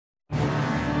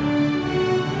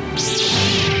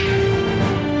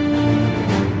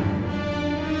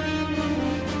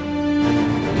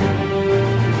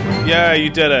Yeah, you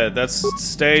did it. That's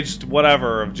staged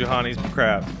whatever of Juhani's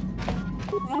crap.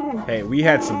 Hey, we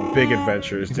had some big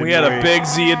adventures, didn't we? We had a Big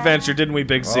Z adventure, didn't we,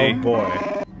 Big Z? Oh,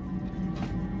 boy.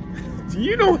 Do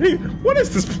you know what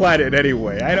is this planet,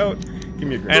 anyway? I don't... Give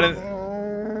me a grade.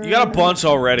 And you got a bunch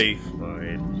already.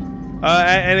 Fine.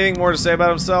 Anything more to say about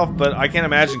himself? But I can't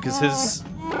imagine, because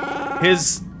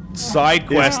his side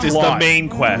quest is the main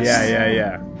quest.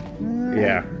 Yeah.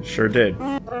 Yeah, sure did.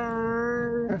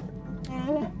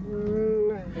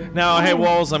 Now, hey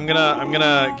Walls, I'm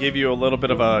gonna give you a little bit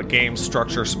of a game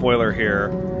structure spoiler here.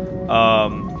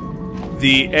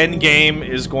 The end game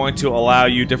is going to allow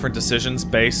you different decisions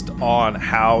based on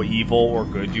how evil or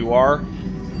good you are.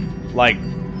 Like,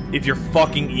 if you're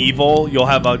fucking evil, you'll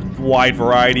have a wide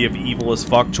variety of evil as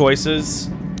fuck choices,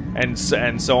 and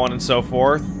so on and so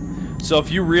forth. So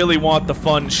if you really want the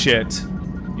fun shit,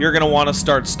 you're gonna want to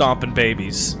start stomping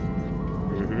babies.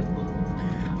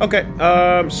 Okay,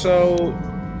 so...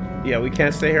 Yeah, we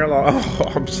can't stay here long.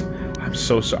 Oh, I'm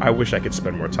so sorry. I wish I could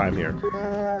spend more time here.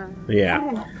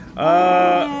 Yeah.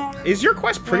 Is your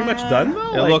quest pretty much done,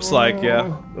 though? It looks like, yeah.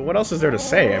 What else is there to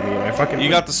say? I mean, I fucking... You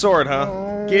got the sword,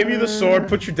 huh? Gave you the sword,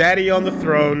 put your daddy on the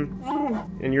throne,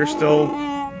 and you're still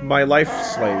my life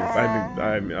slave.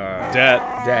 I'm Dead.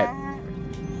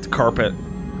 The carpet.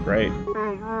 Great.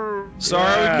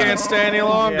 Sorry, we can't stay any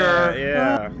longer.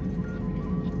 Yeah.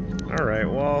 Alright,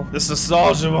 well... This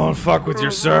nostalgia won't fuck with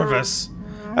your service.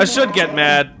 I should get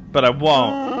mad, but I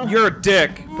won't. You're a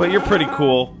dick, but you're pretty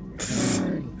cool.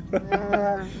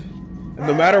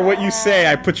 No matter what you say,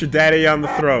 I put your daddy on the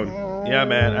throne. Yeah,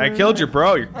 man. I killed your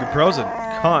bro. Your bro's a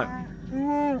cunt.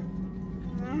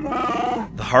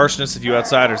 The harshness of you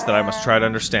outsiders that I must try to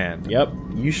understand. Yep.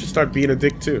 You should start being a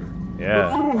dick, too.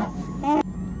 Yeah.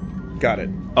 Got it.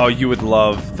 Oh, you would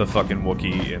love the fucking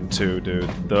Wookiee in 2, dude.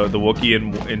 The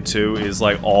Wookiee in 2 is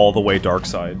like all the way dark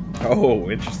side. Oh,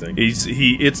 interesting.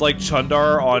 It's like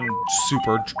Chundar on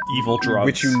super evil drugs.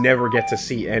 Which you never get to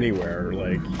see anywhere,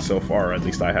 like, so far. At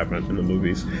least I haven't in the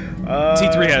movies.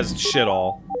 T3 has shit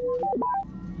all.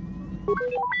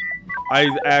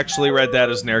 I actually read that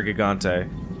as Nergigante.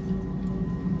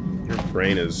 Your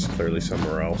brain is clearly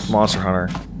somewhere else. Monster Hunter.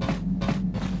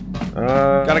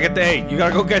 Gotta get you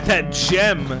gotta go get that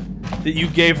gem that you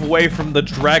gave away from the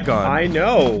dragon. I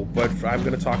know, but I'm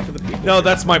gonna talk to the people. No,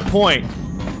 that's my point.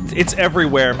 It's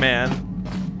everywhere, man.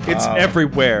 It's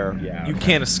everywhere. Yeah, You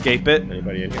can't escape it.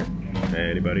 Anybody in here?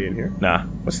 Anybody in here? Nah.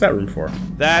 What's that room for?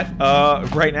 That,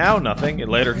 right now, nothing. It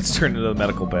later gets turned into the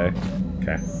medical bay.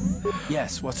 Okay.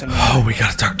 Yes, what's in Oh, we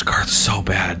gotta talk to Garth so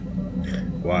bad.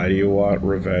 Why do you want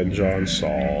revenge on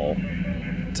Saul?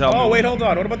 Tell me. Oh, wait, hold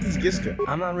on. What about this Giska?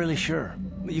 I'm not really sure.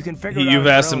 But you can figure it out. You've on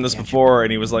your asked him own, this can't you? before,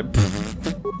 and he was like,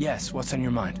 Yes, what's on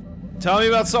your mind? tell me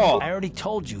about Saul. I already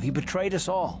told you, he betrayed us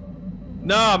all.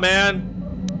 Nah,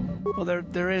 man. Well,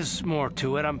 there is more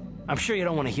to it. I'm sure you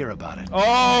don't want to hear about it.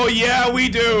 Oh, yeah, we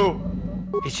do.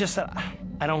 It's just that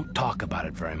I don't talk about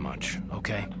it very much,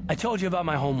 okay? I told you about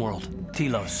my homeworld,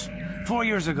 Telos. 4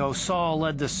 years ago, Saul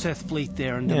led the Sith fleet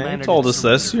there and demanded you told its us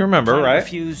this. surrender. You remember, The planet right?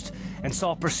 refused, and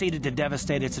Saul proceeded to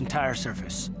devastate its entire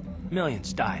surface.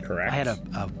 Millions died. Correct. I had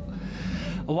a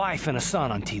wife and a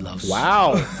son on Telos.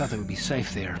 Wow. Thought they would be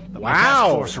safe there, but my Wow.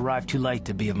 task force arrived too late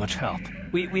to be of much help.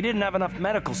 We didn't have enough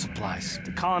medical supplies.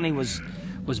 The colony was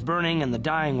burning and the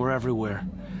dying were everywhere.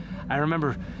 I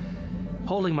remember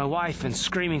holding my wife and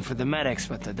screaming for the medics,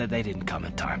 but they didn't come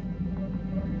in time.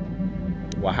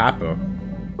 What happened?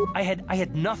 I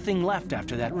had nothing left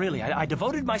after that, really. I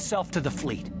devoted myself to the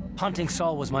fleet. Hunting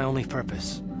Saul was my only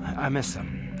purpose. I miss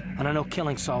them. And I know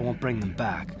killing Saul won't bring them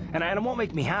back. And it won't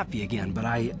make me happy again, but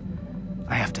I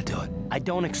have to do it. I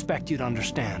don't expect you to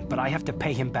understand, but I have to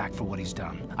pay him back for what he's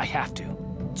done. I have to.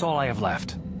 It's all I have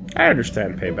left. I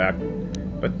understand payback.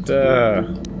 But,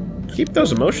 keep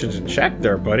those emotions in check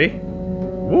there, buddy.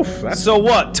 Woof, that's... So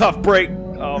what? Tough break.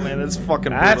 Oh, man, that's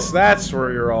fucking brutal. That's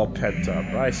where you're all pent up.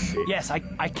 I see. Yes, I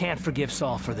can't forgive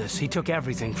Saul for this. He took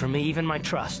everything from me, even my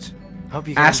trust. Hope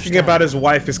you can Asking understand. about his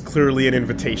wife is clearly an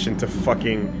invitation to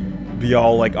fucking be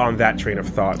all, like, on that train of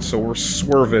thought, so we're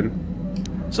swerving.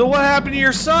 So what happened to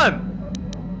your son?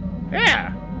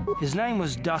 Yeah! His name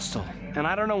was Dustle, and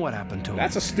I don't know what happened to him.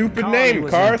 That's a stupid Colony name,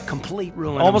 was in Karth. Complete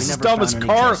ruin. Almost and as we never dumb as found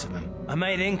any Karth. trace of him. I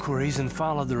made inquiries and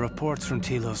followed the reports from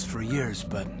Telos for years,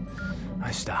 but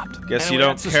I stopped. Guess Anyway, you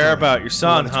don't that's the care story. about your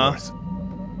son, For huh? what it's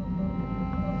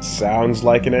worth. Sounds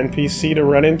like an NPC to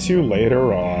run into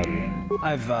later on.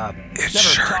 I've never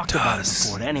sure talked about it does.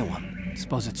 before to anyone.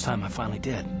 Suppose it's time I finally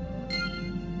did.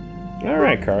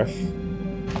 Alright, Karth.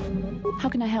 How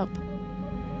can I help?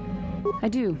 I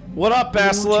do. What up, I've been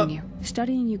watching Bastila? you,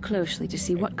 studying you closely to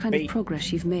see what kind of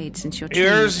progress you've made since your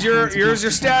Here's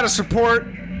your status report.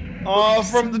 All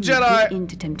from the Jedi. Give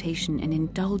into temptation and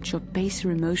indulge your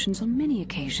baser emotions on many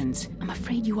occasions. I'm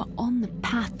afraid you are on the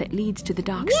path that leads to the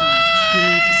dark side. You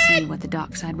need to see what the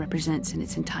dark side represents in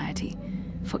its entirety,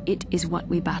 for it is what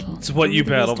we battle. It's what you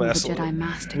battle,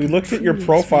 Bastila. We looked at your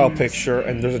profile picture,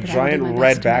 and there's a giant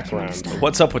red background.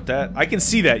 What's up with that? I can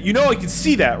see that. You know I can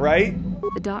see that, right?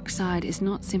 The dark side is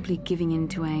not simply giving in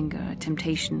to anger,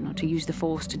 temptation, or to use the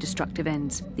force to destructive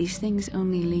ends. These things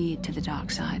only lead to the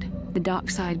dark side. The dark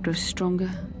side grows stronger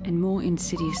and more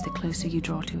insidious the closer you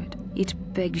draw to it. It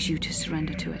begs you to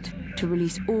surrender to it, to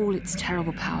release all its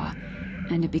terrible power,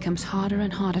 and it becomes harder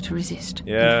and harder to resist.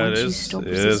 Yeah, and it once you stop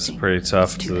is resisting, pretty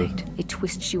tough it's to... too late. It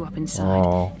twists you up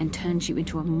inside and turns you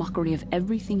into a mockery of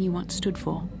everything you once stood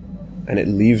for. And it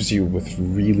leaves you with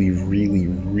really, really,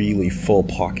 really full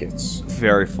pockets.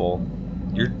 Very full.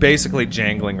 You're basically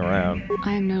jangling around.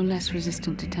 I am no less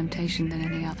resistant to temptation than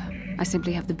any other. I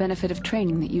simply have the benefit of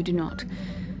training that you do not.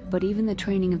 But even the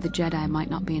training of the Jedi might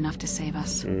not be enough to save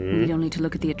us. We need only to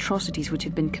look at the atrocities which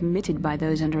have been committed by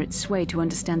those under its sway to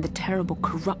understand the terrible,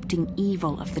 corrupting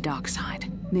evil of the dark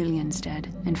side. Millions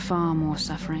dead, and far more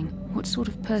suffering. What sort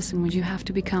of person would you have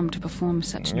to become to perform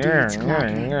such deeds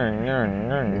gladly?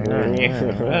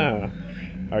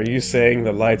 Are you saying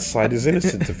the light side is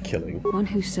innocent of killing? One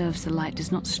who serves the light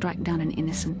does not strike down an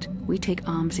innocent. We take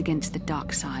arms against the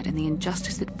dark side and the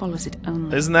injustice that follows it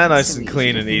only. Isn't that nice So and easy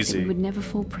clean to and think easy? that we would never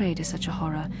fall prey to such a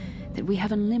horror, that we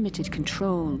have unlimited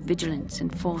control, vigilance,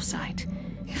 and foresight.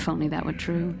 If only that were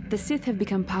true. The Sith have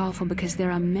become powerful because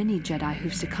there are many Jedi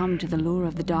who've succumbed to the lure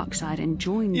of the dark side and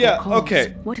joined their cause.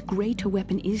 Okay. What greater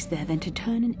weapon is there than to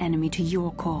turn an enemy to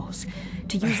your cause,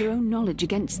 to use their own knowledge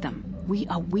against them? We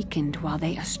are weakened while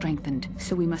they are strengthened,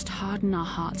 so we must harden our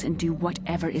hearts and do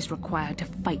whatever is required to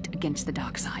fight against the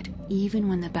dark side, even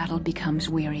when the battle becomes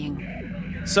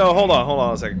wearying. So, hold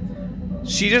on a second.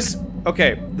 She just...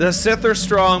 Okay, the Sith are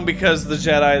strong because the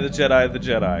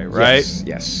Jedi, right?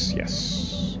 Yes.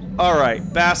 Alright,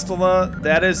 Bastila,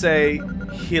 that is a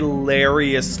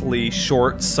hilariously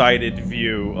short-sighted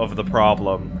view of the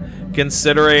problem,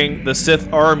 considering the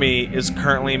Sith army is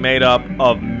currently made up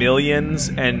of millions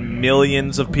and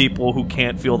millions of people who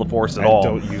can't feel the Force at all.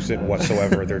 Don't use it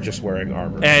whatsoever, they're just wearing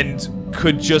armor. And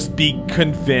could just be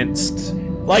convinced.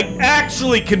 Like,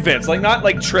 actually convinced. Like, not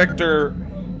like tricked or...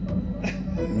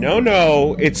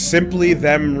 No, it's simply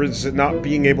them not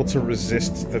being able to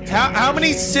resist the time. How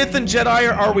many Sith and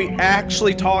Jedi are we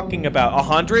actually talking about?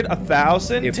 100?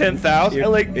 1,000?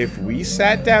 10,000? If we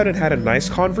sat down and had a nice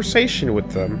conversation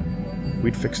with them,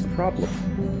 we'd fix the problem.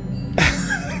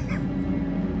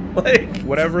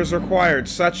 Whatever is required,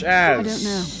 such as... I don't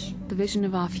know. The vision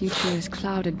of our future is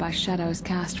clouded by shadows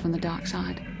cast from the dark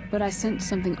side. But I sense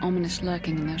something ominous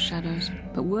lurking in those shadows.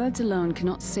 But words alone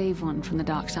cannot save one from the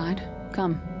dark side.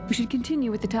 Come, we should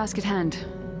continue with the task at hand.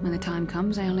 When the time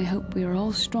comes, I only hope we are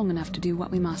all strong enough to do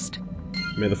what we must.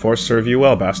 May the Force serve you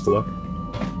well, Bastila.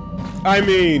 I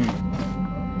mean...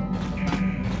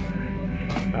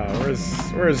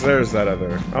 Where's that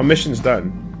other... Oh, mission's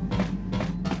done.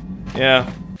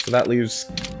 Yeah. So that leaves,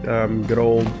 good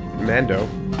old Mando.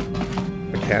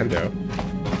 Macando.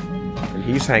 And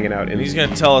he's hanging out in... He's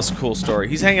gonna tell us a cool story.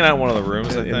 He's hanging out in one of the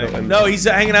rooms, I think. No, he's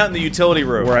hanging out in the utility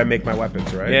room. Where I make my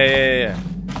weapons, right? Yeah.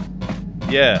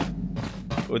 Yeah.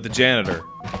 With the janitor.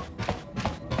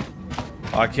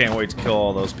 Oh, I can't wait to kill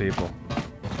all those people.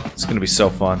 It's gonna be so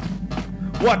fun.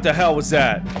 What the hell was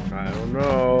that? I don't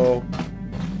know.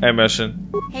 Hey,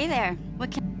 Mission. Hey there.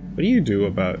 What do you do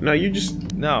about... No, you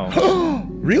just... No.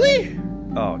 Really?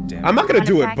 Oh, damn. I'm not gonna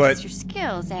do it, but... your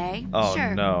skills, eh? Oh,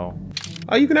 sure. no.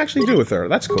 Oh, you can actually do it with her.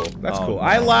 That's cool. That's cool. No.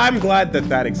 I'm glad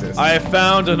that exists. I have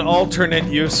found an alternate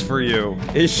use for you.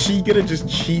 Is she gonna just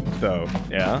cheat, though?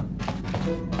 Yeah?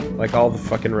 Like all the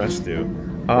fucking rest do.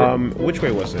 Which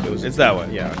way was it? It's that way.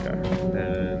 Yeah, okay.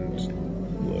 And...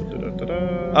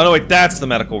 Oh, no, wait, that's the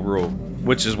medical room,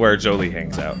 which is where Jolie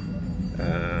hangs out.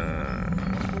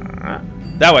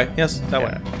 That way, yes, that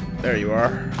way. There you are.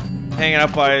 Hanging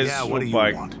out by his what do you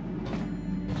bike. want?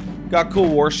 Got cool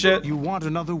war shit. You want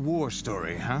another war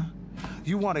story, huh?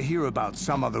 You want to hear about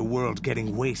some other world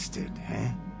getting wasted,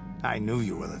 eh? I knew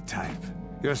you were the type.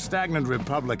 Your stagnant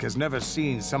republic has never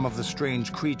seen some of the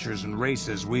strange creatures and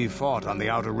races we fought on the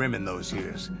Outer Rim in those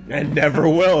years. And never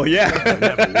will, yeah.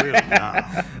 Never will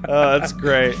now. Oh, that's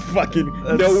great.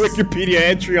 No Wikipedia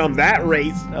entry on that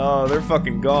race. Oh, they're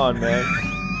fucking gone, man.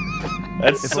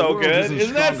 That's If a so world good.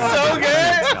 Isn't that so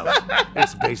good?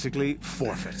 It's basically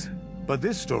forfeit. But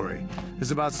this story is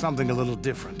about something a little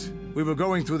different. We were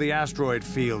going through the asteroid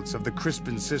fields of the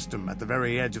Crispin system at the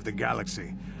very edge of the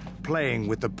galaxy, playing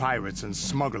with the pirates and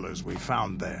smugglers we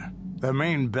found there. The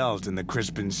main belt in the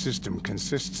Crispin system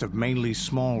consists of mainly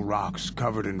small rocks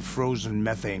covered in frozen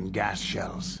methane gas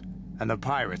shells, and the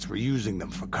pirates were using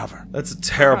them for cover. That's a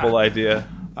terrible idea.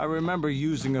 I remember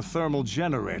using a thermal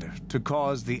generator to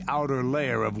cause the outer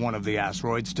layer of one of the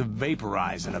asteroids to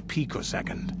vaporize in a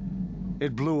picosecond.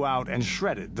 It blew out and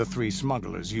shredded the 3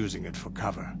 smugglers using it for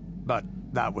cover. But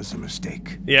that was a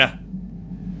mistake. Yeah.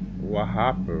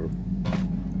 Wahapu.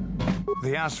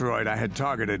 The asteroid I had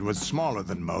targeted was smaller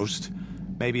than most,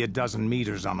 maybe a dozen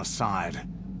meters on a side.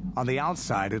 On the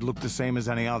outside, it looked the same as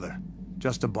any other.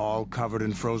 Just a ball covered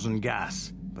in frozen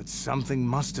gas. But something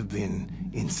must have been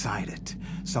inside it.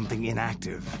 Something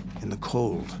inactive, in the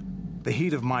cold. The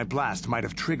heat of my blast might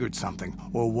have triggered something,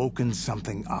 or woken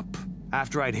something up.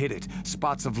 After I'd hit it,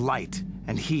 spots of light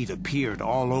and heat appeared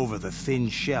all over the thin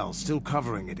shell, still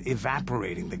covering it,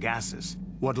 evaporating the gases.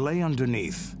 What lay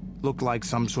underneath looked like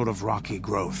some sort of rocky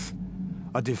growth.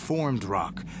 A deformed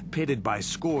rock, pitted by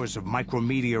scores of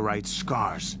micrometeorite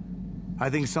scars. I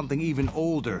think something even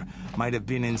older might have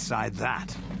been inside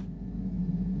that.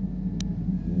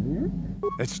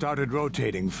 It started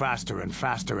rotating faster and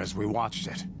faster as we watched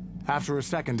it. After a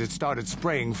second, it started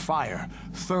spraying fire,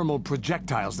 thermal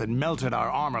projectiles that melted our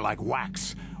armor like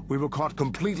wax. We were caught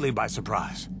completely by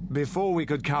surprise. Before we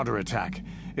could counterattack,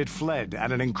 it fled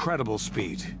at an incredible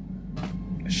speed.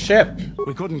 Ship.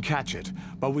 We couldn't catch it,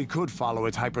 but we could follow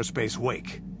its hyperspace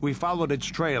wake. We followed its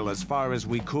trail as far as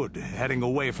we could, heading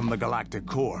away from the galactic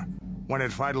core. When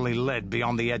it finally led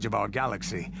beyond the edge of our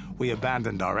galaxy, we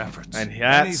abandoned our efforts. And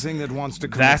anything that wants to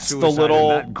commit that's suicide the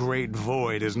little in that great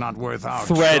void is not worth our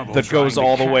thread trouble that goes trying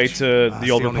all the way catch. to That's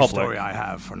the Old the only Republic. story I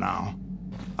have for now.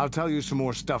 I'll tell you some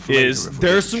more stuff later. Is if we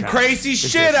there's get a some chance. crazy Is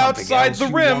shit there something outside else the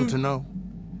you rim? want to know?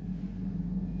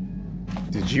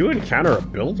 Did you encounter a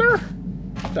builder?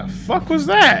 What the fuck was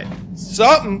that?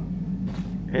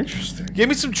 Something. Interesting. Give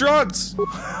me some drugs.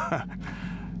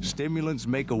 Stimulants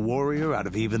make a warrior out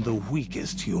of even the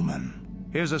weakest human.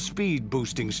 Here's a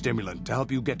speed-boosting stimulant to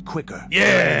help you get quicker. Yeah,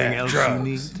 Anything else drugs.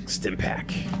 you need? Stim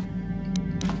pack.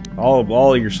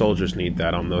 All your soldiers need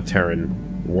that on the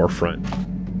Terran warfront.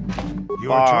 Your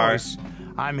Bye. choice.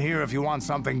 I'm here if you want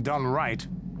something done right.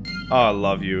 Oh, I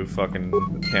love you, fucking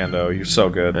Kando. You're so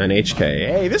good. And HK.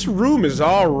 Hey, this room is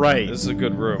alright. This is a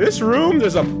good room. This room,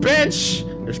 there's a bench,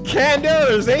 there's Kando,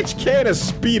 there's HK, and a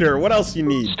speeder. What else you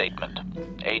need? Statement.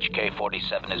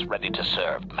 HK-47 is ready to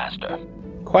serve, Master.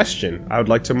 Question. I would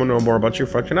like to know more about your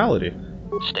functionality.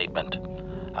 Statement.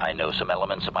 I know some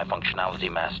elements of my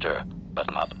functionality, Master,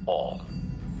 but not all.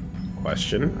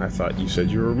 Question. I thought you said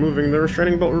you were removing the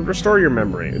restraining bolt would restore your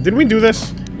memory. Did we do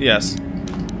this? Yes,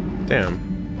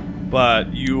 Damn.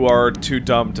 but you are too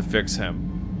dumb to fix him.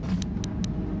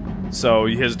 So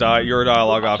your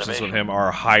dialogue options with him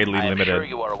are highly I am limited. sure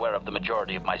you are aware of the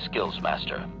majority of my skills,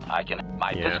 Master.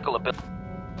 My physical ability...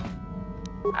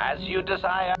 As you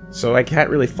desire. So I can't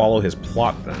really follow his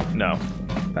plot then. No.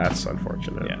 That's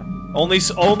unfortunate. Yeah. Only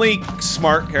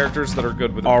smart characters that are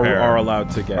good with Are allowed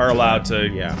to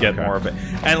get get more of it.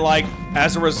 And like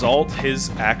as a result, his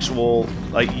actual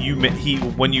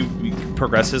when you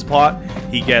progress his plot,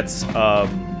 he gets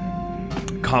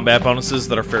combat bonuses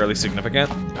that are fairly significant.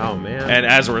 Oh man. And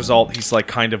as a result, he's like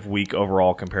kind of weak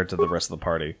overall compared to the rest of the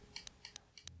party.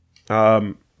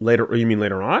 Later, you mean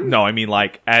later on? No, I mean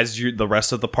like as the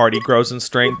rest of the party grows in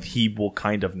strength, he will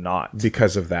kind of not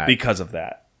Because of that. because of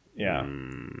that. Yeah,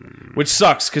 which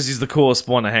sucks because he's the coolest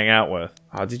one to hang out with.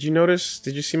 Did you notice?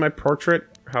 Did you see my portrait?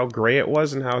 How gray it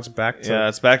was and how it's back to... Yeah,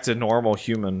 it's back to normal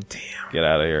human. Damn. Get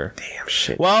out of here. Damn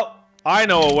shit. Well, I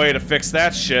know a way to fix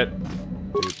that shit.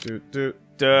 Do.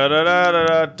 Da da da da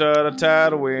da da da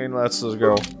Tatooine. Let's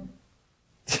go.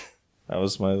 That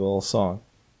was my little song.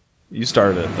 You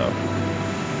started it though.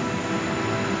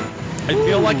 I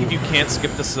feel like if you can't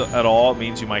skip this at all, it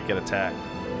means you might get attacked.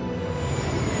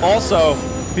 Also,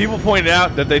 people pointed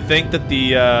out that they think that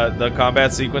the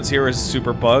combat sequence here is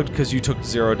super bugged because you took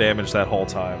 0 damage that whole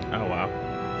time. Oh wow.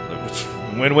 Which,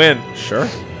 win-win. Sure.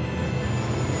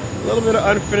 A little bit of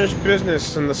unfinished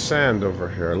business in the sand over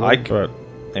here. A little bit.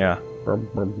 Yeah.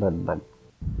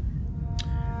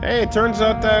 Hey, it turns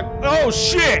out that... Oh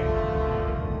shit!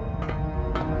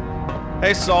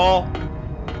 Hey Saul.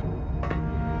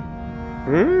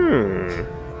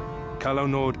 Calo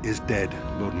Nord is dead,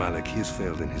 Lord Malak. He has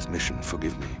failed in his mission.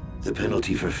 Forgive me. The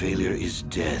penalty for failure is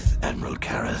death, Admiral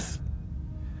Kareth.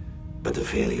 But the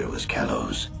failure was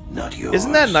Calo's, not yours.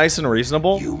 Isn't that nice and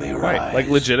reasonable? You may rise. Like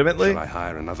legitimately? Shall I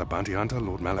hire another bounty hunter,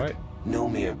 Lord Malak? Right. No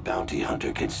mere bounty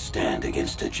hunter can stand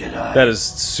against a Jedi. That is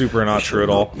super not true at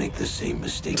all. Make the same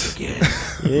mistake again.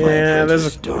 Yeah,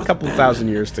 there's a couple thousand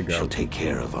years to go. Shall take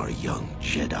care of our young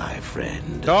Jedi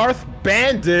friend. Darth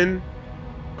Bandon?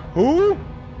 Who?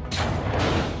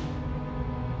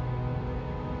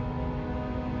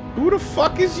 Who the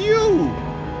fuck is you?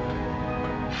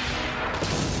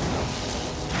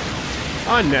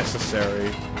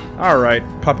 Unnecessary. Alright,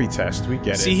 puppy test, we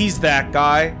get it. See, he's that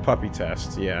guy. Puppy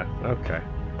test, yeah, okay.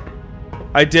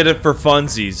 I did it for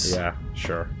funsies. Yeah,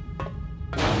 sure.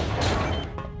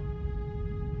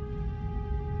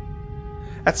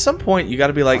 At some point, you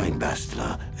gotta be like... Find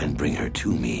Bastila and bring her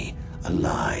to me,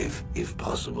 alive, if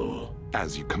possible.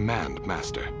 As you command,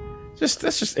 Master.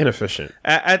 That's just inefficient.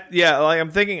 Yeah, like, I'm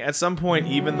thinking at some point,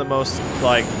 even the most,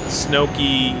 like,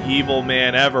 Snoky evil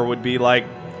man ever would be like,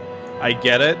 I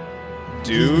get it,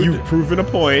 dude. You've proven a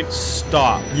point.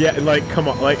 Stop. Yeah, like, come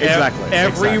on, like, exactly.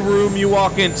 Every room you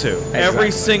walk into, every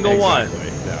single one.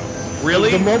 No. Really?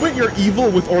 The moment you're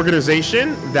evil with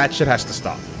organization, that shit has to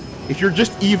stop. If you're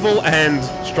just evil and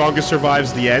strongest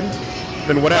survives the end,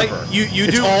 then whatever. Like, you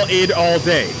it's do all id all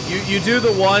day. You do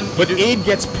the one, but id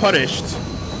gets punished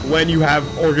when you have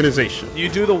organization. You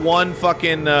do the one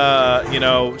fucking you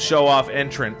know, show off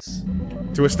entrance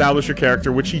to establish your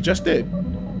character, which he just did.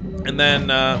 And then,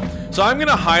 so I'm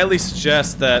gonna highly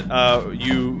suggest that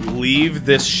you leave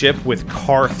this ship with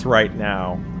Karth right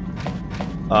now,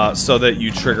 so that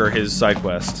you trigger his side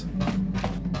quest.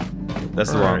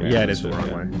 That's the wrong way. Yeah, it is the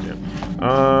wrong way. Yeah.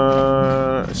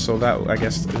 So that, I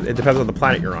guess, it depends on the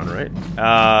planet you're on, right?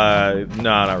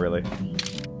 No, not really.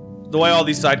 The way all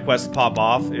these side quests pop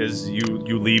off is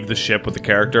you leave the ship with the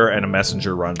character and a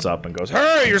messenger runs up and goes,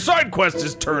 "Hey, your side quest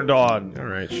is turned on!"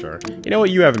 Alright, sure. You know what?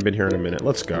 You haven't been here in a minute.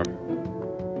 Let's go.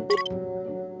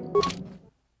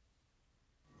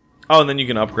 Oh, and then you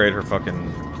can upgrade her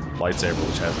fucking lightsaber,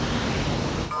 which has...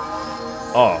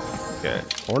 Oh, okay.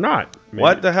 Or not. Maybe.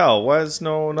 What the hell? Was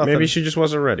no nothing? Maybe she just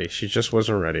wasn't ready. She just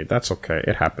wasn't ready. That's okay.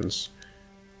 It happens.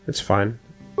 It's fine.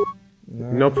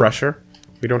 No pressure.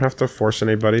 We don't have to force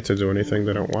anybody to do anything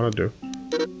they don't want to do.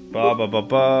 Ba ba ba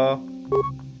ba.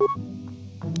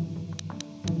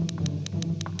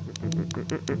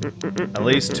 At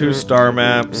least 2 star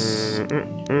maps.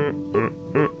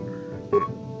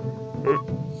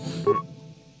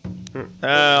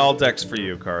 All decks for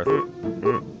you, Karth.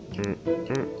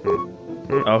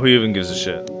 Oh, who even gives a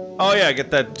shit? Oh yeah, get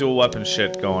that dual weapon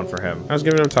shit going for him. I was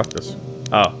giving him toughness.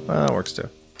 Oh, well, that works too.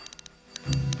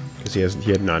 Because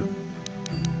he had none.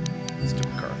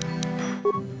 Stupid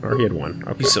Karth. Or he had 1.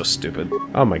 Okay. He's so stupid.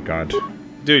 Oh my god.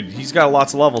 Dude, he's got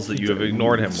lots of levels that you have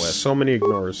ignored him with. So many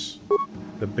ignores.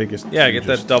 The biggest... Yeah, get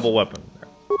that double weapon.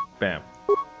 Bam.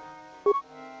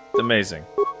 It's amazing.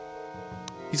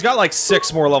 He's got like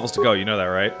 6 more levels to go, you know that,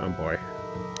 right? Oh boy.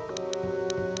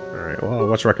 Alright, well,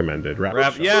 what's recommended?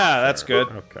 Yeah, that's good.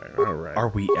 Okay, alright. Are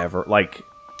we ever, like...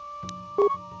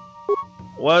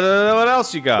 What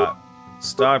else you got?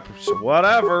 Stop,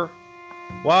 whatever.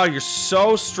 Wow, you're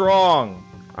so strong.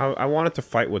 I wanted to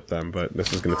fight with them, but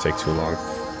this is gonna take too long.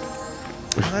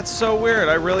 That's so weird.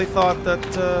 I really thought that,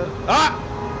 Ah!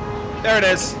 There it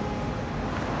is.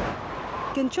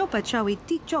 Oh!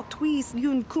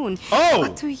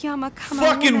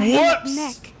 Fucking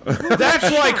whoops! That's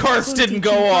why Karth didn't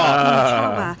go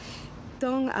off!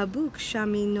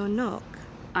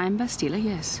 I'm Bastila,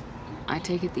 yes. I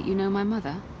take it that you know my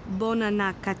mother? Oh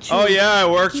yeah, I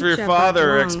worked for your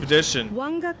father, Expedition.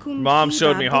 Mom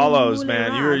showed me hollows,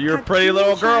 man. You're a pretty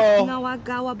little girl.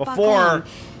 Before...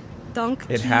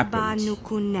 It happens.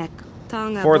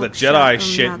 Before the Jedi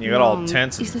shit and you got all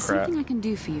tense and crap. Is there something I can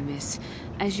do for you, miss?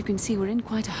 As you can see, we're in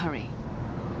quite a hurry.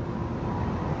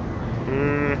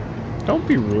 Don't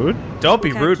be rude. Don't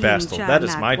be rude, Bastel. That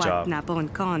is my job.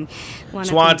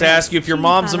 Just wanted to ask you if your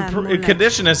mom's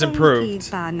condition has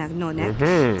improved.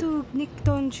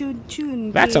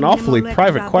 That's an awfully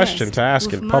private question to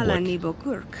ask in public.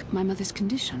 My mother's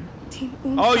condition?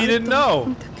 Oh, you didn't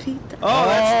know? Oh,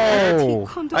 that's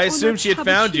weird. I assumed she had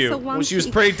found you. Well, she was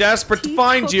pretty desperate to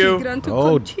find you.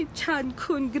 Oh.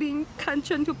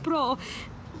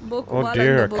 Oh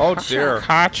dear. Oh dear.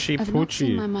 Kachi I've not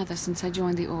seen Poochie. my mother since I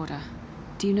joined the Order.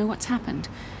 Do you know what's happened?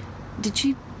 Did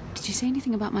she say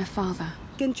anything about my father?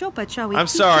 I'm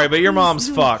sorry, but your mom's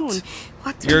fucked.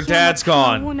 Your dad's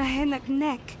gone.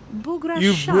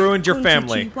 You've ruined your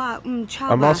family.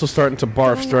 I'm also starting to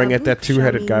barf staring at that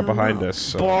 2-headed guy behind us.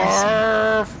 So.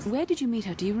 Barf! Where did you meet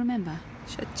her? Do you remember?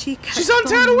 She's on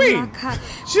Tatooine.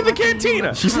 She's in the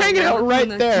cantina. She's hanging out right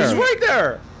there. She's right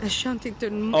there.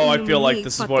 Oh, I feel like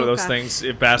this is one of those things.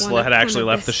 If Bastila had actually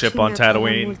left the ship on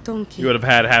Tatooine, you would have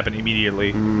had it happen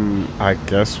immediately. I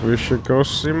guess we should go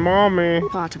see Mommy.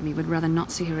 Part of me would rather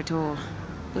not see her at all.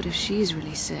 But if she's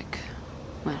really sick,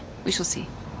 well, we shall see.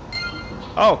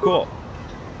 Oh, cool.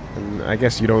 And I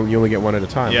guess you only get one at a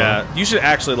time. Yeah, huh? you should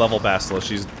actually level Bastila.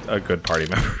 She's a good party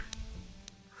member.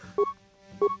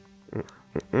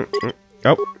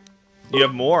 Oh. You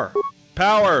have more.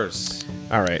 Powers.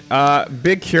 Alright.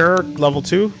 Big Cure, level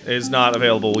 2. Is not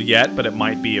available yet, but it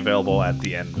might be available at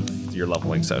the end of your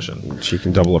leveling session. She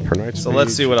can double up her night. So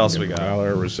let's see what else we got.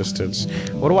 Valor, resistance.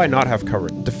 What do I not have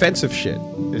covered? Defensive shit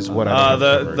is what I don't have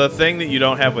covered. The thing that you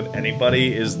don't have with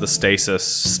anybody is the stasis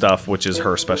stuff, which is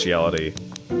her speciality.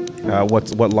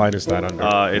 What line is that under?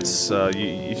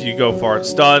 If you go far,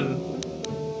 stun.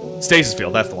 Stasis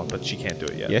field, that's the one, but she can't do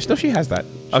it yet. Yes, no, she has that.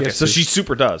 Okay, so she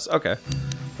super does. Okay.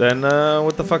 Then,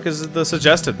 what the fuck is the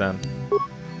suggested then?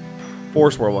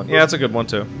 Force War one. Yeah, it's a good one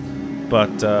too. But,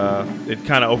 it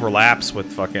kind of overlaps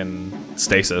with fucking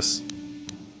stasis.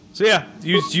 So yeah,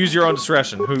 use your own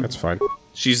discretion. That's fine.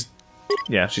 She's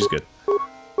good.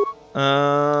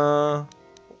 Well,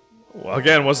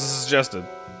 again, what's the suggested?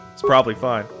 It's probably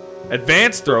fine.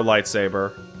 Advanced throw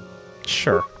lightsaber.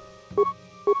 Sure.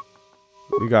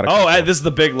 We got a couple. This is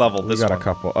the big level. We got a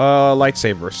couple.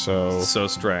 Lightsaber, so... So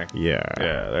strength. Yeah.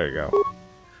 Yeah, there you go.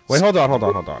 Wait, hold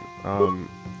on.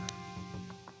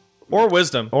 Or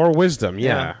wisdom. Or wisdom,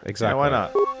 yeah, exactly. Yeah, why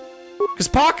not? Because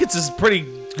pockets is pretty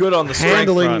good on the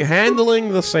strength front.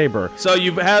 Handling the saber. So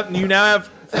you now have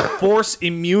force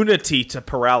immunity to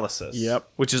paralysis. Yep.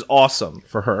 Which is awesome.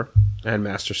 For her. And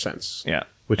Master Sense. Yeah.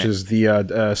 Which is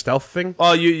the stealth thing?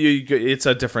 Oh, it's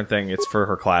a different thing. It's for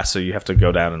her class, so you have to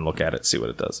go down and look at it, see what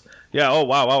it does. Yeah, oh,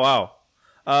 wow.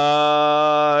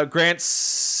 Grants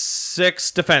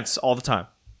 6 defense all the time.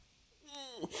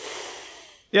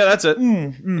 Yeah, that's it.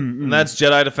 And that's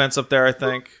Jedi defense up there, I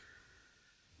think.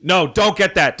 No, don't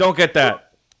get that. Don't get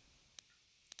that.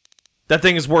 That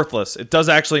thing is worthless. It does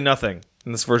actually nothing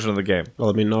in this version of the game. Well,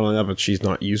 I mean, not only that, but she's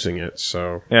not using it,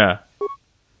 so... Yeah.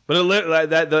 But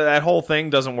that whole thing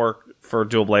doesn't work for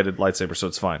dual-bladed lightsaber, so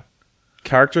it's fine.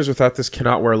 Characters without this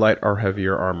cannot wear light or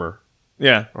heavier armor.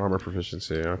 Yeah. Armor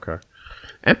proficiency, okay.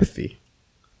 Empathy.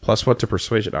 Plus what to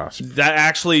persuasion? That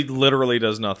actually literally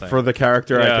does nothing. For the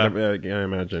character, yeah. I can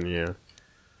imagine, yeah.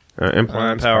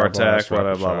 Implants, power attack,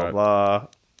 blah, blah, blah.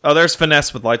 Oh, there's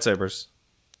finesse with lightsabers.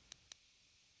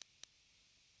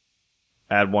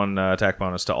 Add 1 attack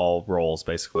bonus to all rolls,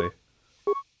 basically.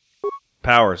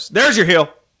 Powers. There's your heal!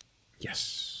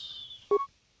 Yes.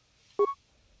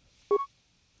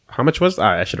 How much was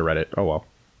that? I should have read it. Oh, well.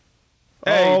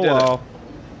 Hey, you did it.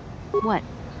 What?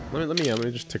 Let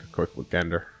me just take a quick look,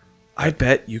 gander. I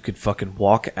bet you could fucking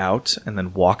walk out and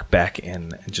then walk back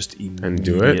in and just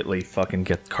immediately fucking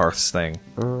get Karth's thing.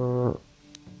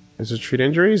 Is it treat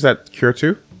injury? Is that cure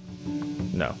 2?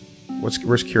 No.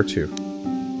 Where's cure 2?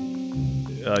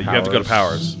 You have to go to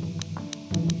powers.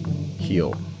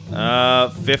 Heal.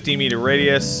 15-meter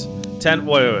radius. 10.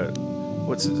 Wait.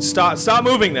 Stop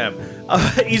moving them.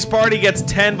 Each party gets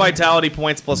 10 vitality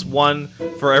points plus 1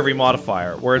 for every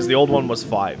modifier, whereas the old one was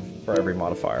 5 for every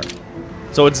modifier.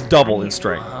 So it's double in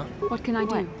strength. What can I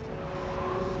do?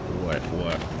 What?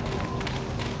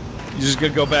 You're just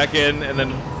gonna go back in and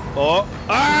then... Oh!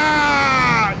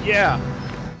 Ah! Yeah!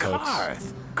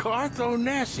 Karth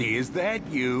Onesi, is that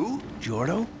you?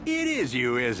 Jordo? It is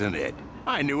you, isn't it?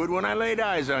 I knew it when I laid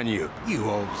eyes on you. You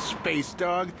old space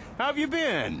dog. How have you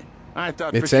been? I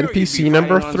thought it's for sure NPC you'd be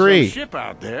number fighting on 3. some ship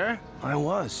out there.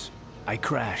 I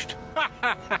crashed.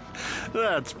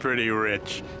 That's pretty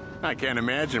rich. I can't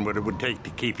imagine what it would take to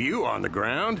keep you on the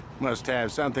ground. Must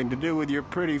have something to do with your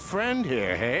pretty friend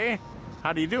here, hey?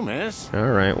 How do you do, miss?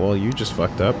 Alright, well, you just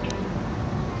fucked up.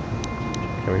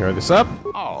 Can we hurry this up?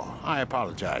 Oh, I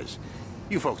apologize.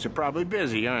 You folks are probably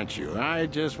busy, aren't you? I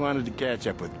just wanted to catch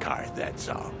up with Karth, that's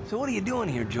all. So what are you doing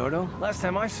here, Jordo? Last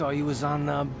time I saw you was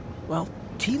on,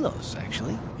 Telos,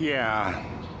 actually. Yeah,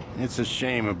 it's a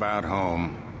shame about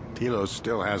home. Telos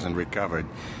still hasn't recovered.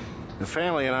 The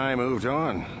family and I moved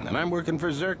on, and I'm working for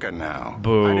Zerka now.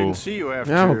 Boo. I didn't see you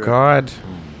after... Oh, God.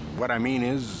 What I mean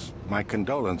is, my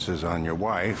condolences on your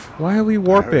wife. Why are we I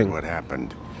warping? heard what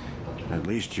happened. At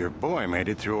least your boy made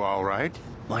it through all right.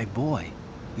 My boy?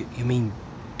 You mean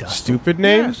Dustin? Stupid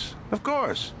names? Yes, of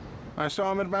course. I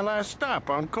saw him at my last stop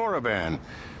on Korriban,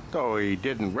 though he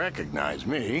didn't recognize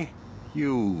me.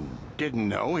 You didn't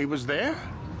know he was there?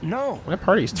 No. My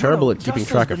party's terrible No, at keeping Dustin's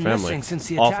track of been family. missing since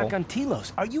the Awful. attack on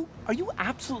Telos. Are you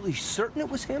absolutely certain it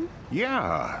was him?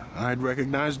 Yeah, I'd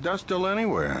recognize Dustil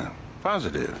anywhere.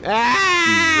 Positive.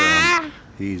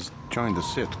 He's joined the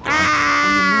Sith. What do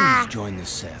you mean he's joined the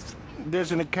Sith?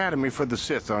 There's an academy for the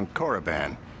Sith on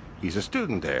Korriban. He's a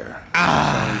student there.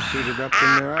 I saw him suited up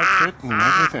in their outfit and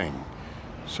everything.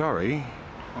 Sorry,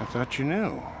 I thought you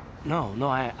knew. No,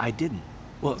 I didn't.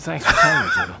 Well, thanks for telling me,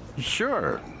 Jodo.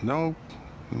 Sure, no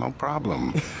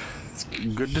problem.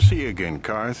 Good to see you again,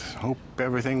 Karth. Hope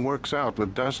everything works out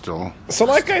with Dustil. So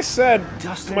like I said,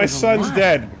 Dustin my is son's alive.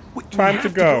 dead. Time we to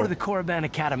have go. to go to the Korriban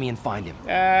Academy and find him. We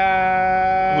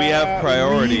have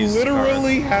priorities, We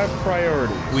literally have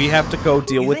priorities. We have to go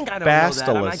deal You with think I don't know that? I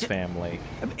Bastila's just- family.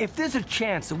 If there's a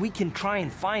chance that we can try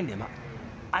and find him,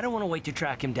 I don't want to wait to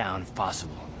track him down if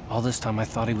possible. All this time I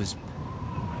thought he was...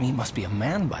 I mean, he must be a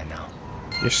man by now.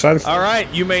 Your son's. All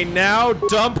right, you may now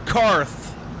dump Karth.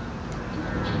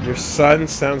 Your son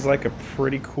sounds like a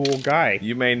pretty cool guy.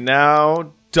 You may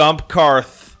now dump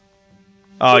Karth.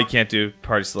 Oh, you can't do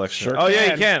party selection. Sure oh, yeah,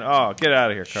 can. you can. Oh, get out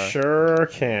of here, Karth. Sure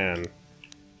can.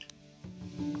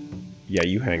 Yeah,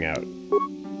 you hang out.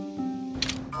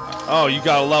 Oh, you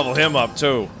gotta level him up,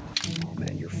 too. Oh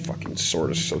man, your fucking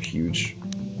sword is so huge.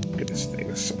 Look at this thing,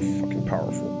 it's so fucking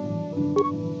powerful.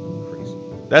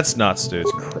 Crazy. That's nuts, dude.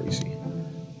 It's crazy.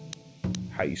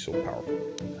 How you so powerful?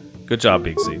 Good job,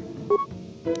 Big Z.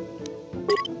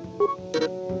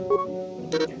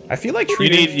 I feel like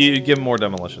You give him more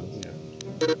demolitions.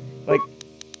 like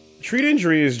treat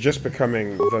injury is just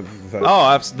becoming the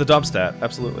Oh, the dump stat.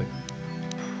 Absolutely.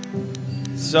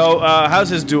 So, how's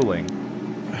his dueling?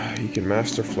 He can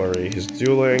master flurry. His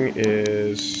dueling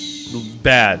is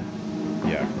Bad.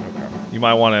 yeah, okay. You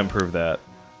might want to improve that.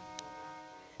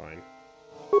 Fine.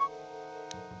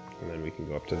 And then we can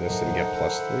go up to this and get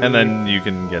 +3. And then you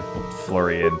can get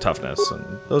flurry and toughness, and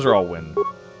those are all win.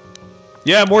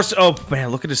 Yeah, more. Oh man,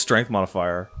 look at his strength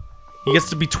modifier. He gets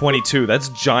to be 22. That's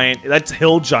giant. That's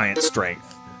hill giant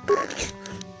strength.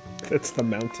 It's the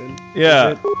mountain.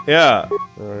 Yeah, yeah.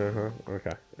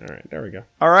 Okay. All right. There we go.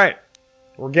 All right.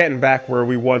 We're getting back where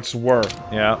we once were.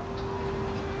 Yeah.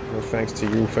 No thanks to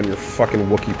you and your fucking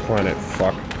Wookiee planet.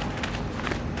 Fuck.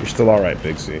 You're still all right,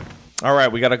 Big Z. All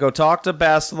right. We gotta go talk to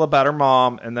Bastila about her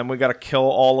mom, and then we gotta kill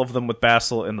all of them with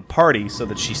Bastila in the party so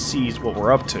that she sees what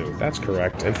we're up to. That's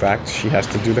correct. In fact, she has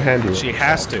to do the handiwork. She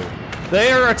has to.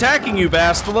 They are attacking you,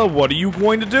 Bastila. What are you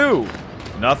going to do?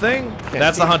 Nothing?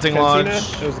 That's the hunting Cantina?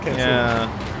 lodge. It was the cantina.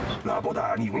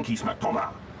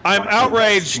 Yeah. I'm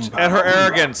outraged at her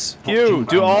arrogance. You,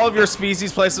 do all of your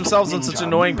species place themselves on such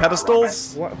annoying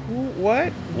pedestals? What? Who?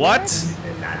 What? What?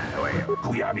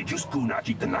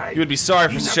 You would be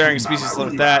sorry for sharing a species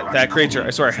like that creature.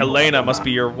 I swear, Helena must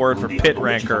be your word for pit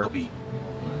rancor.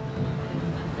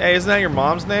 Hey, isn't that your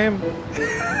mom's name?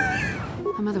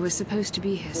 Her mother was supposed to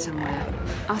be here somewhere.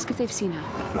 Ask if they've seen her.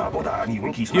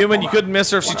 Human, you couldn't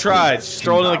miss her if she tried. She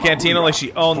strolled in the cantina like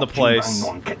she owned the place.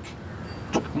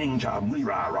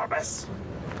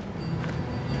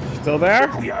 Still there?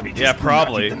 Yeah,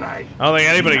 probably. I don't think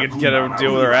anybody could get a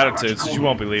deal with her attitude, so she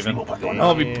won't be leaving.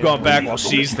 I'll be going back while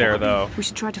she's there, though. We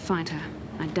should try to find her.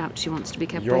 I doubt she wants to be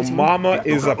kept Your waiting. mama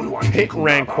is a pit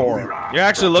rancor. You're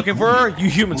actually looking for her? You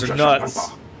humans are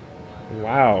nuts.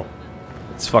 Wow.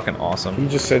 It's fucking awesome. You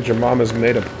just said your mama's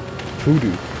made of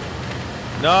voodoo.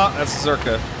 No, that's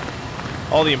Circa.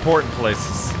 All the important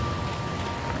places.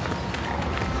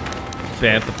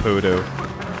 Bantha Poodoo.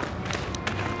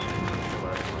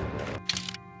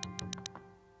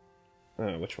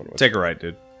 Which one was Take a right,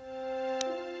 dude.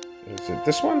 it? Is it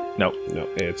this one? No, No,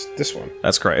 it's this one.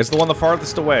 that's correct. It's the one the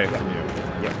farthest away from you.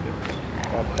 Yep.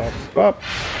 Up, up, up.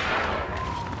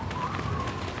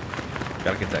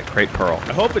 Gotta get that crate pearl.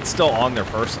 I hope it's still on their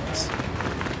persons.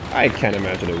 I can't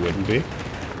imagine it wouldn't be.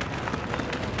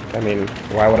 I mean,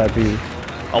 why would I be?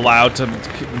 Allowed to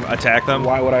attack them?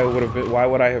 Why would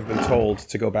I have been told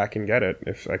to go back and get it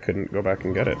if I couldn't go back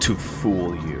and get it? To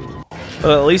fool you.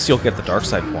 Well, at least you'll get the dark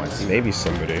side points. Maybe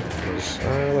somebody.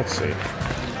 Let's see.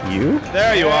 You?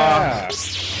 There you are.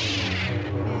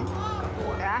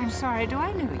 I'm sorry, do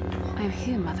I know you? I'm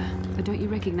here, Mother. But don't you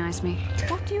recognize me?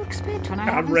 What do you expect when I I'm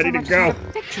haven't ready so to much go. as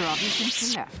a picture of you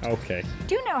since you left? Okay.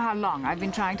 Do you know how long I've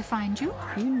been trying to find you?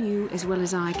 You knew as well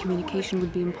as I communication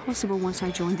would be impossible once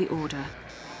I joined the Order.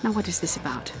 Now what is this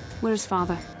about? Where is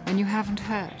Father? And you haven't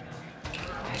heard.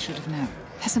 I should have known.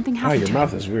 Has something Oh, happened your to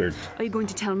mouth him? is weird. Are you going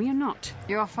to tell me or not?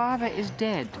 Your father is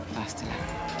dead,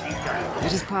 Bastila.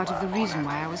 It is part of the reason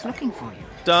why I was looking for you.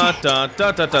 Dun dun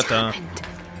dun dun dun dun. And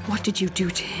what did you do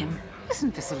to him?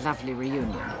 Isn't this a lovely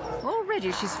reunion?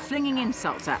 Already she's flinging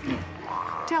insults at me.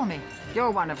 Tell me,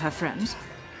 you're one of her friends.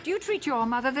 Do you treat your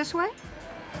mother this way?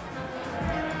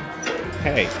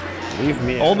 Hey, leave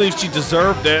me out. Only if she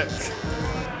deserved it.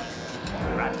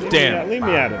 Damn. Leave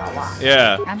me out of this.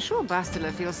 Yeah. I'm sure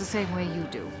Bastila feels the same way you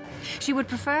do. She would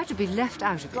prefer to be left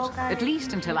out of it, at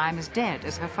least until I'm as dead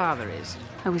as her father is.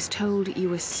 I was told you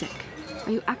were sick.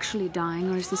 Are you actually dying,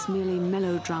 or is this merely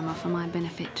melodrama for my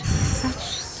benefit? Such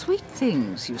sweet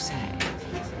things, you say.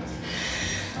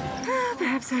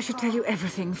 Perhaps I should tell you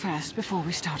everything first before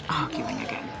we start arguing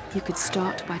again. You could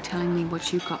start by telling me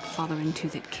what you got father into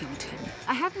that killed him.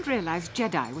 I hadn't realized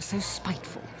Jedi was so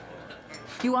spiteful.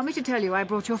 You want me to tell you I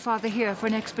brought your father here for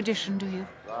an expedition, do you?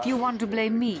 You want to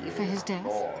blame me for his death?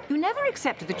 You never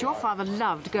accepted that your father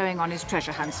loved going on his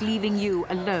treasure hunts, leaving you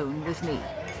alone with me.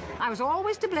 I was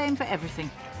always to blame for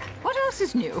everything. What else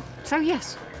is new? So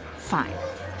yes, fine.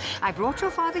 I brought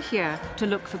your father here to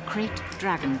look for great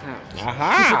dragon pearls.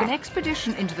 Aha! He took an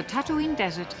expedition into the Tatooine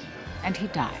desert, and he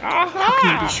died. Aha! How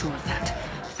can you be sure of that?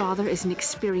 Father is an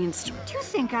experienced... Do you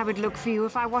think I would look for you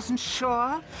if I wasn't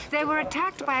sure? They were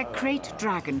attacked by a great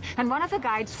dragon, and one of the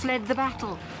guides fled the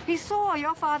battle. He saw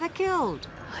your father killed.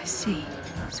 I see.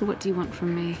 So what do you want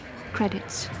from me?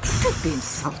 Credits? Don't be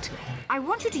insulting. I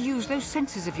want you to use those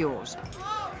senses of yours.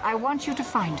 I want you to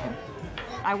find him.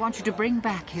 I want you to bring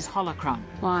back his holocron.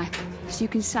 Why? So you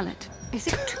can sell it? Is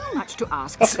it too much to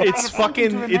ask? It's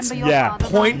fucking... It's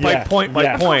point by point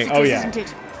by point. Oh, yeah. Isn't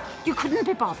it? You couldn't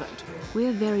be bothered.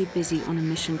 We're very busy on a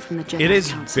mission from the Jedi It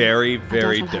is Council. very, I doubt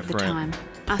very I'll have the time.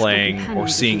 different Ask my playing or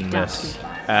companions if seeing you doubt this me.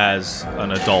 as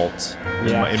an adult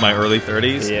in my early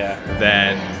 30s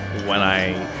than when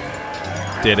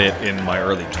I did it in my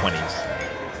early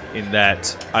 20s. In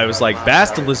that I was like,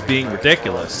 Bastila is being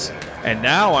ridiculous. And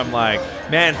now I'm like,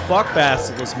 man, fuck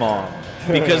Bastila's mom.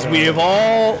 Because we have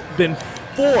all been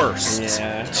forced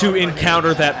to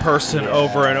encounter that person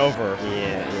over and over.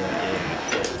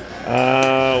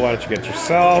 Why don't you get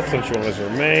yourself? Don't you want his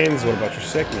remains? What about your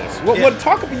sickness? What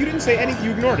talk about? You didn't say anything.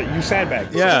 You ignored it. You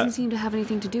sandbagged. It doesn't seem to have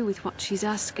anything to do with what she's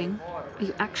asking. Are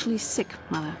you actually sick,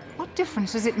 Mother? What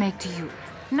difference does it make to you?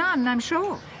 None, I'm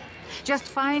sure. Just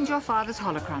find your father's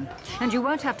holocron, and you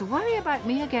won't have to worry about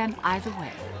me again either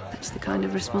way. That's the kind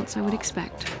of response I would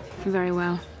expect. Very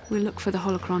well. We'll look for the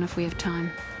holocron if we have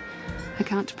time. I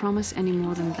can't promise any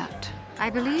more than that. I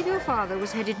believe your father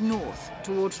was headed north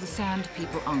towards the Sand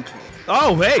People Enclave.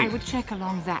 Oh, hey! I would check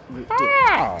along that route,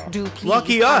 dear. Do please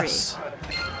Lucky hurry. us.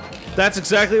 That's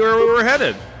exactly where we were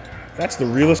headed. That's the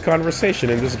realest conversation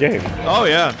in this game. Oh,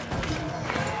 yeah.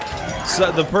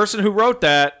 So the person who wrote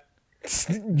that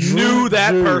knew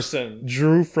that person.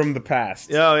 Drew from the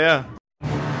past. Oh, yeah.